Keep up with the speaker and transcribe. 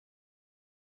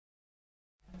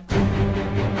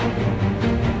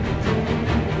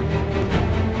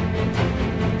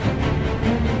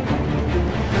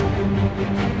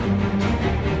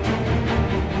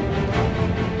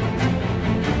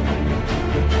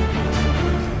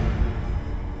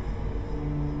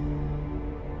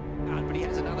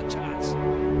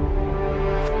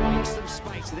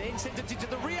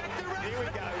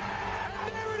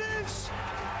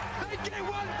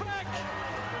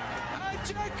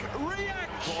RIAK!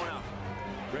 Corner.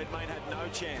 Redmayne had no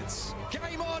chance.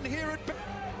 Game on here at...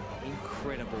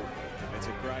 Incredible. It's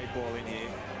a great ball in here.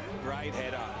 Great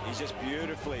header. He's just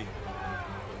beautifully.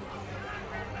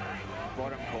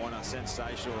 Bottom corner.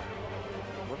 Sensational.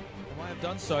 They may have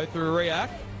done so through RIAK.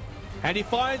 And he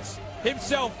finds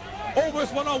himself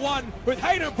almost one-on-one with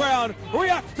Hayden Brown.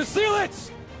 RIAK to seal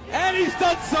it! And he's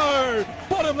done so!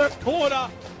 Bottom left corner.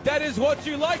 That is what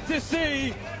you like to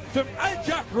see from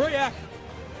Ajak RIAK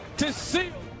to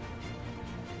seal.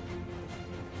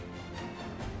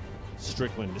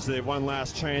 Strickland, is there one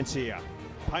last chance here?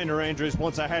 Painter Andrews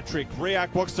wants a hat-trick.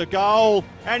 RIAK wants a goal,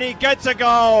 and he gets a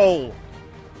goal!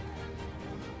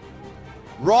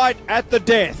 Right at the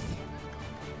death.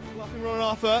 Bluffing run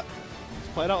offer. It's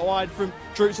played out wide from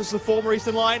Droots to the former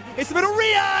Eastern line. It's the middle,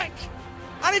 RIAK!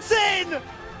 And it's in!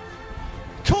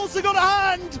 Coulson got a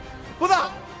hand with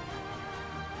a...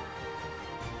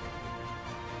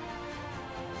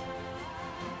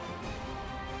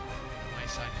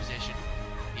 Wayside possession.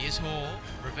 Here's Hall.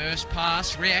 Reverse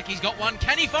pass. RIAK, he's got one.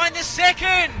 Can he find the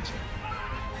second?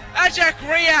 Ajak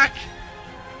RIAK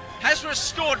has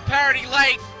restored parity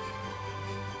late.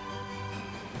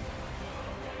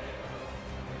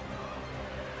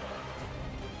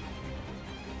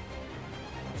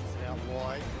 Out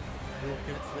wide.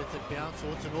 Wilkins lets it bounce.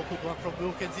 It's an awkward block from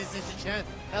Wilkins. Is this a chance?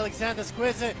 Alexander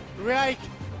squares it. RIAK.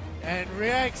 And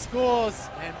RIAK scores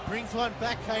and brings one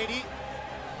back, Katie.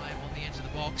 On the edge of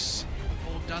the box. The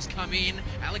ball does come in.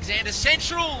 Alexander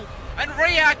central. And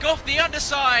RIAK off the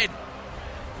underside.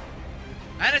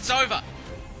 And it's over.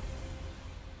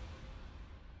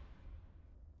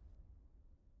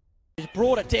 He's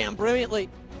brought it down brilliantly.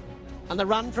 And the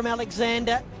run from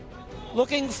Alexander.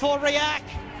 Looking for RIAK.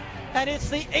 And it's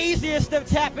the easiest of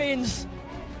tap-ins.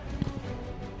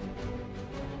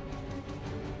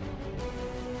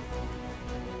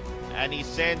 And he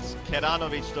sends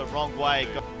Keranovic the wrong way.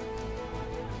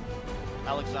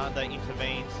 Alexander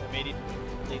intervenes,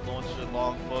 immediately launches it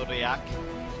long for RIAK.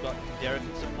 He's got Derek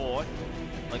in support.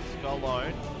 Likes to go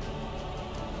alone.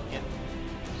 Again,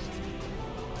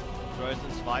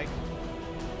 Rosen spike.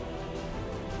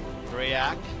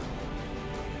 RIAK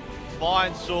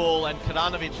finds Sewell, and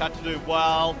Keranovic had to do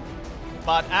well.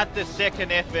 But at the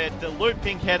second effort, the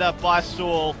looping header by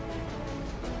Sewell.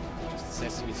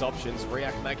 Assessing his options.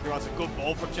 RIAK making runs. A good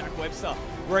ball from Jack Webster.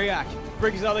 RIAK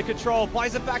brings it under control,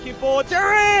 plays it back and forward.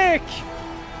 Derek!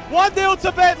 1-0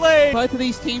 to Bentlleigh. Both of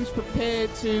these teams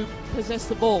prepared to possess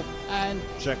the ball. And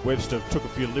Jack Webster took a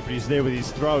few liberties there with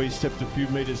his throw. He stepped a few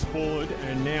metres forward,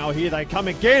 and now here they come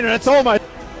again, and it's almost...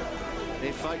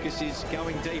 Their focus is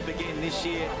going deep again this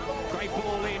year. Great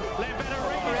ball in.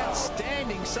 Lamberto,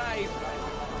 outstanding save.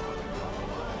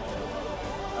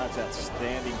 That's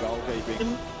outstanding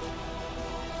goalkeeping.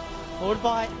 Forward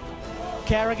by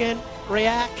Carrigan.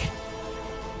 RIAK.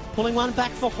 Pulling one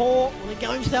back for Hall. Will he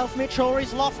go himself, Mitchell?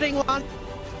 He's lofting one.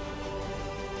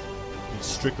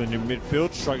 Strickland in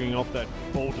midfield, shrugging off that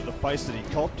ball to the face that he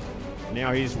copped.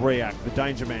 Now here's RIAK, the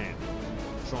danger man,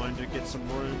 trying to get some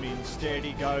room. Instead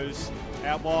he goes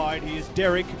out wide. Here's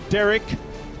Derek,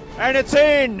 and it's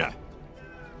in!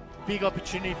 Big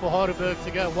opportunity for Heidelberg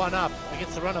to go one up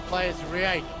against the runner players.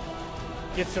 RIAK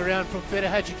gets around from Feder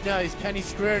Hadjic now. Can he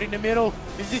square it in the middle?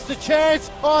 Is this the chance?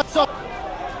 Oh, it's off.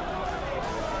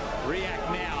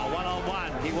 RIAK now,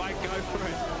 one-on-one. He won't go for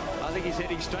it. I think he's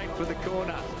heading straight for the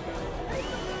corner.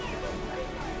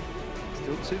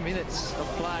 Still 2 minutes of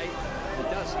play. It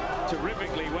does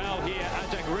terrifically well here.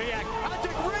 Ajak RIAK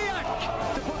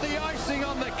to put the icing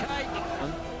on the cake.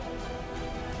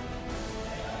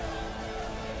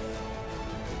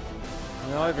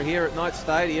 Now over here at Knight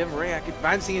Stadium, RIAK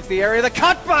advancing into the area. The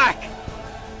cutback!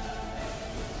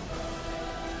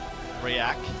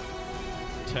 RIAK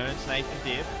turns Nathan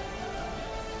Dibb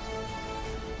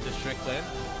to Strickland.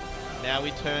 Now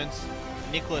he turns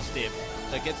Nicholas Dibb.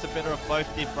 So gets the better of both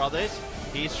Dibb brothers.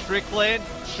 Here's Strickland,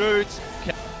 shoots.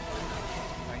 Painter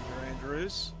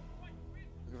Andrews.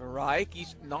 Look at RIAK.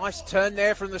 He's nice turn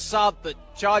there from the sub, but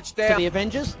charged down. For the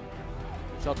Avengers.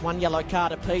 So it's one yellow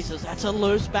card apiece. That's a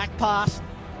loose back pass.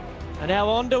 And now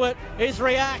onto it is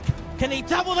RIAK. Can he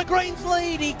double the Greens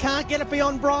lead? He can't get it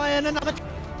beyond Brian. Another.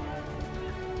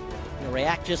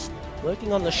 RIAK just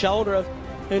working on the shoulder of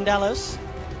Hundalis.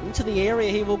 Into the area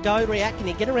he will go. RIAK, can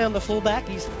he get around the fullback?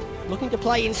 He's looking to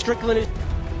play in Strickland.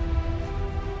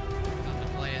 Other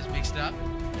players mixed up.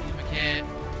 McCare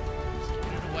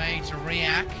giving it away to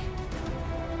RIAK.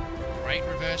 Great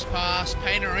reverse pass.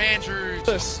 Painter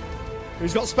Andrews.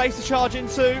 Who's got space to charge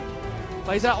into.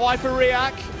 Plays out wide for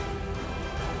RIAK.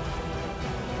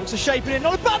 Looks to shape it in.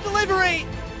 Not a bad delivery.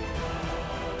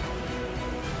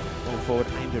 Well, forward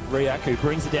aimed at Riak, who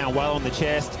brings it down well on the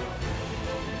chest.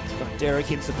 He's got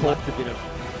Derek in support. A bit of,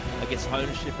 I guess,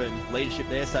 ownership and leadership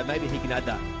there, so maybe he can add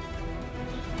that.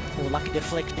 Oh, lucky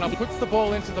deflection. Now puts the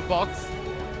ball into the box,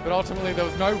 but ultimately there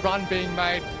was no run being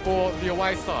made for the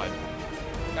away side.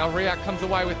 Now RIAK comes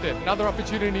away with it. Another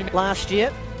opportunity. Last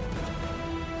year,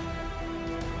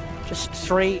 just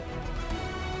 3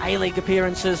 A-League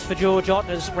appearances for George Ott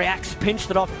as RIAK's pinched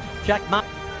it off Jack Mutt.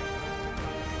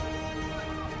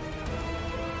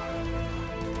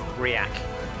 RIAK.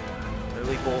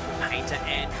 Early ball from Painter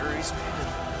Andrews.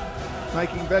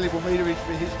 Making valuable meterage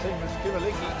for his team is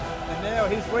Kirilicki. And now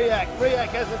here's RIAK. RIAK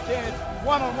has a chance.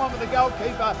 One-on-one with the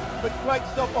goalkeeper. But great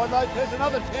stop by Lopez.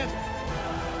 Another chance.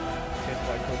 Chest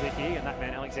by Kirilicki, and that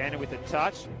man Alexander with a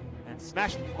touch. And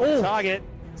smashed the target.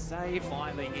 Save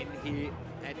filing in here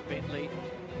at Bentley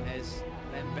as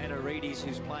Banarides,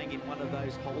 who's playing in one of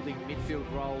those holding midfield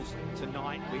roles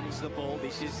tonight, wins the ball.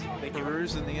 This is the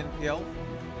Peruse in the NPL.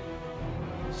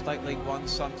 State League 1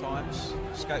 sometimes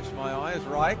escapes my eye as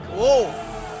RIAK. Whoa!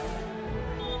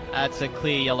 That's a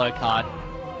clear yellow card.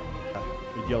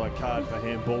 A yellow card for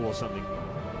handball or something.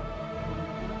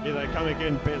 Here they come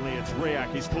again, Bentley. It's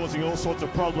RIAK. He's causing all sorts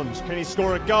of problems. Can he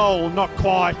score a goal? Not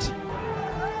quite.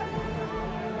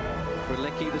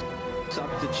 Kirilicki, the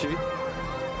substitute.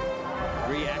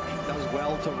 RIAK does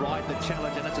well to ride the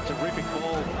challenge, and it's a terrific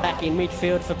ball. Back in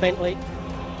midfield for Bentley.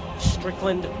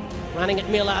 Strickland running at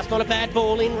Miller. It's not a bad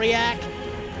ball in. RIAK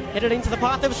headed into the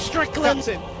path of Strickland.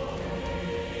 Captain.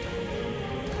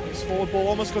 His forward ball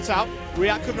almost cut out.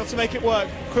 RIAK good enough to make it work.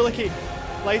 Kirilicki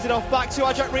lays it off back to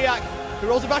Ajak RIAK, who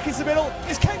rolls it back into the middle.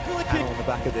 It's Ken Kirilicki. On the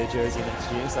back of their jersey next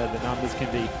year, so the numbers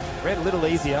can be read a little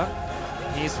easier.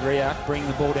 Here's RIAK bringing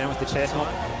the ball down with the chest.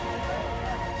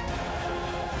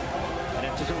 And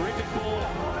it's a terrific ball.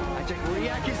 Ajak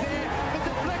RIAK is there. The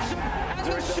deflection and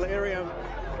the delirium.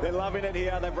 They're loving it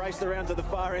here. They've raced around to the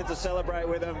far end to celebrate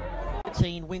with him.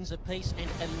 13 wins apiece and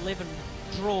 11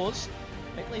 draws.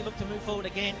 Bentley look to move forward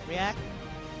again. RIAK.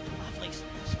 Lovely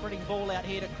spreading ball out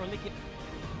here to Kirilicki.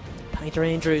 Painter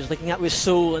Andrews looking up with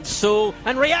Sewell and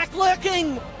RIAK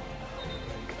lurking!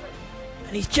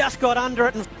 And he's just got under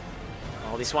it.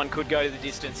 Oh, this one could go to the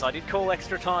distance. I did call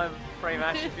extra time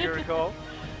pre-match, if you recall.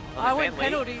 I want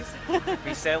penalties.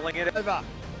 Be settling it. Over.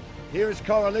 Here is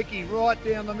Kirilicki right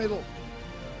down the middle.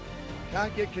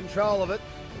 Can't get control of it.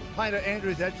 Painter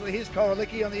Andrews actually. Here's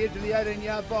Kirilicki on the edge of the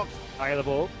 18-yard box. Play the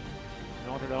ball.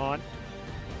 Knotted on.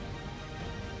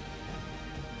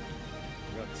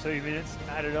 We've got 2 minutes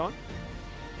added on.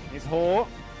 Here's Hoare.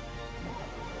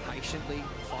 Patiently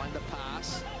find the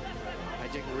pass.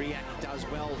 Ajak RIAK does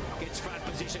well. Gets front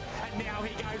position. And now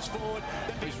he goes forward.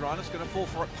 His run is going to fall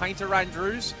for it. Painter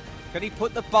Andrews. Can he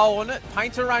put the bow on it?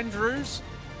 Painter Andrews.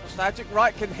 Ajak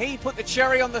right. Can he put the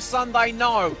cherry on the sundae?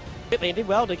 No. They did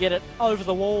well to get it over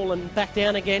the wall and back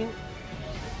down again.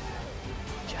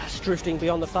 Just drifting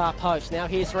beyond the far post. Now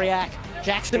here's RIAK.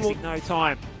 Jackson will... No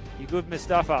time. You good,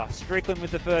 Mustafa. Strickland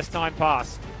with the first time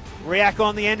pass. RIAK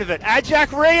on the end of it. Ajak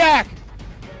RIAK!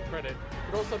 Credit,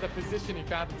 but also the position he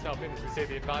found himself in, as we see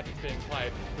the advantage being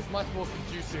played, was much more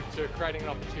conducive to creating an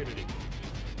opportunity.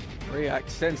 RIAK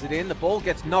sends it in. The ball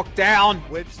gets knocked down.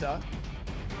 Webster.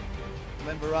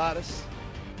 Lemberatis.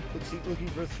 Looking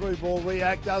for a through ball.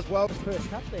 RIAK does well. First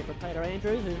touch there for Painter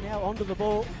Andrews, who's now onto the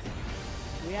ball.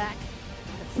 RIAK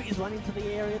fizz one into the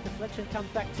area. Deflection comes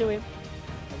back to him.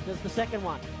 And does the second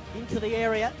one into the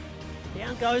area.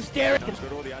 Down goes Derek. He's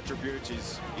got all the attributes.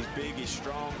 He's big. He's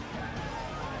strong.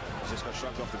 He's just got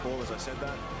shrugged off the ball as I said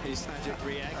that. Here's Ajak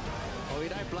RIAK. Oh, you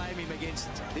don't blame him against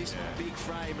this big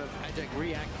frame of Ajak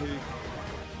RIAK, who...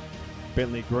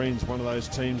 Bentley Green's one of those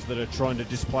teams that are trying to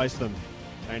displace them.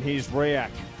 And here's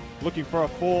RIAK. Looking for a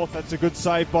fourth. That's a good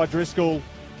save by Driscoll.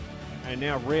 And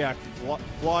now RIAK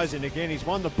flies in again. He's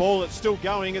won the ball. It's still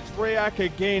going. It's RIAK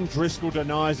again. Driscoll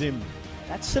denies him.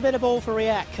 That's a better ball for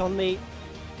RIAK on the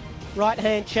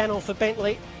right-hand channel for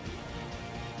Bentley.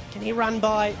 Can he run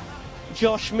by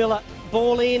Josh Miller?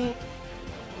 Ball in.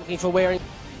 Looking for wearing.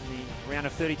 The round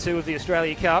of 32 of the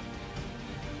Australia Cup.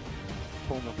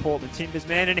 Former Portland Timbers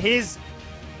man. And his...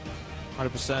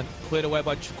 100% cleared away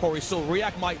by Corey Sewell.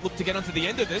 RIAK might look to get onto the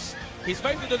end of this. He's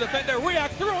facing the defender.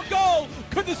 RIAK through a goal.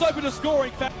 Could this open a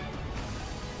scoring? And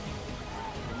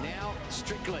now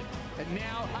Strickland. And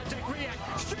now Ajak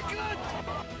RIAK. Strickland!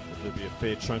 There'll be a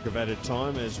fair chunk of added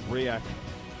time as RIAK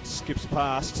skips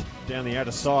past down the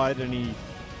outer side and he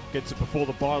gets it before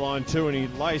the byline too and he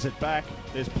lays it back.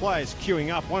 There's players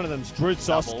queuing up. One of them's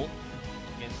Drutzos. Double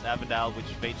against Avondale, which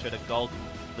featured a goal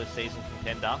this season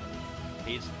contender.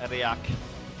 Here's RIAK.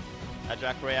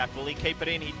 Ajak RIAK, will he keep it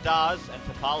in? He does, and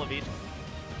Topalovic.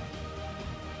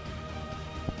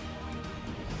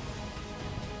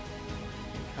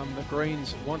 The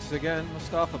Greens once again.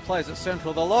 Mustafa plays at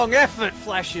central. The long effort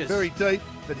flashes. Very deep,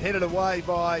 but headed away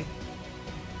by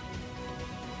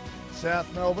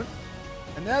South Melbourne.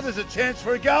 And now there's a chance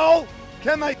for a goal.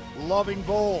 Can they? Lobbing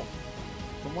ball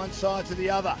from one side to the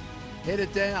other.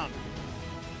 Headed down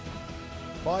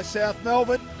by South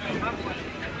Melbourne.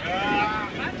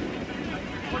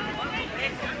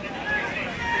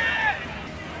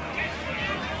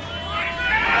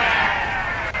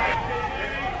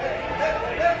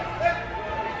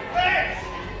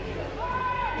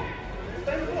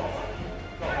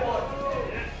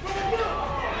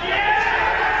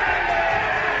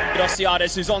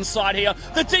 Osiades, who's onside here.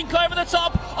 The dink over the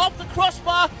top, off the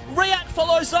crossbar. RIAK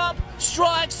follows up,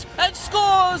 strikes and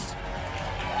scores.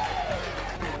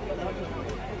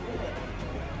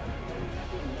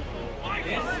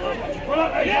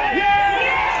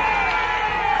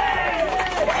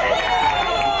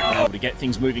 Able to get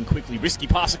things moving quickly. Risky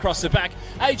pass across the back.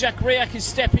 Ajak RIAK is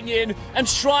stepping in and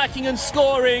striking and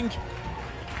scoring.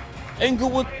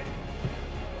 Inglewood.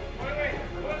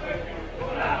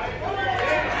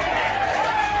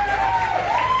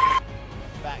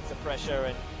 Pressure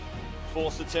and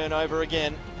force the turnover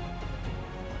again.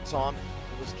 Time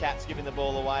it was Cats giving the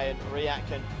ball away, and RIAK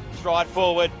can stride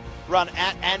forward, run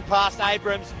at and past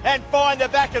Abrams, and find the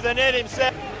back of the net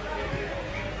himself.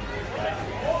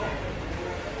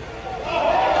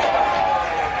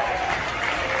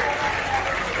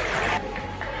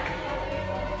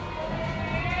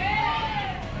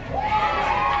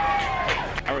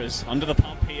 Under the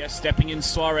pump here, stepping in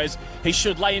Suarez. He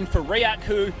should lay in for RIAK,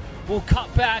 who will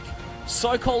cut back.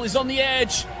 Sokol is on the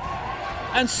edge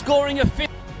and scoring a fifth.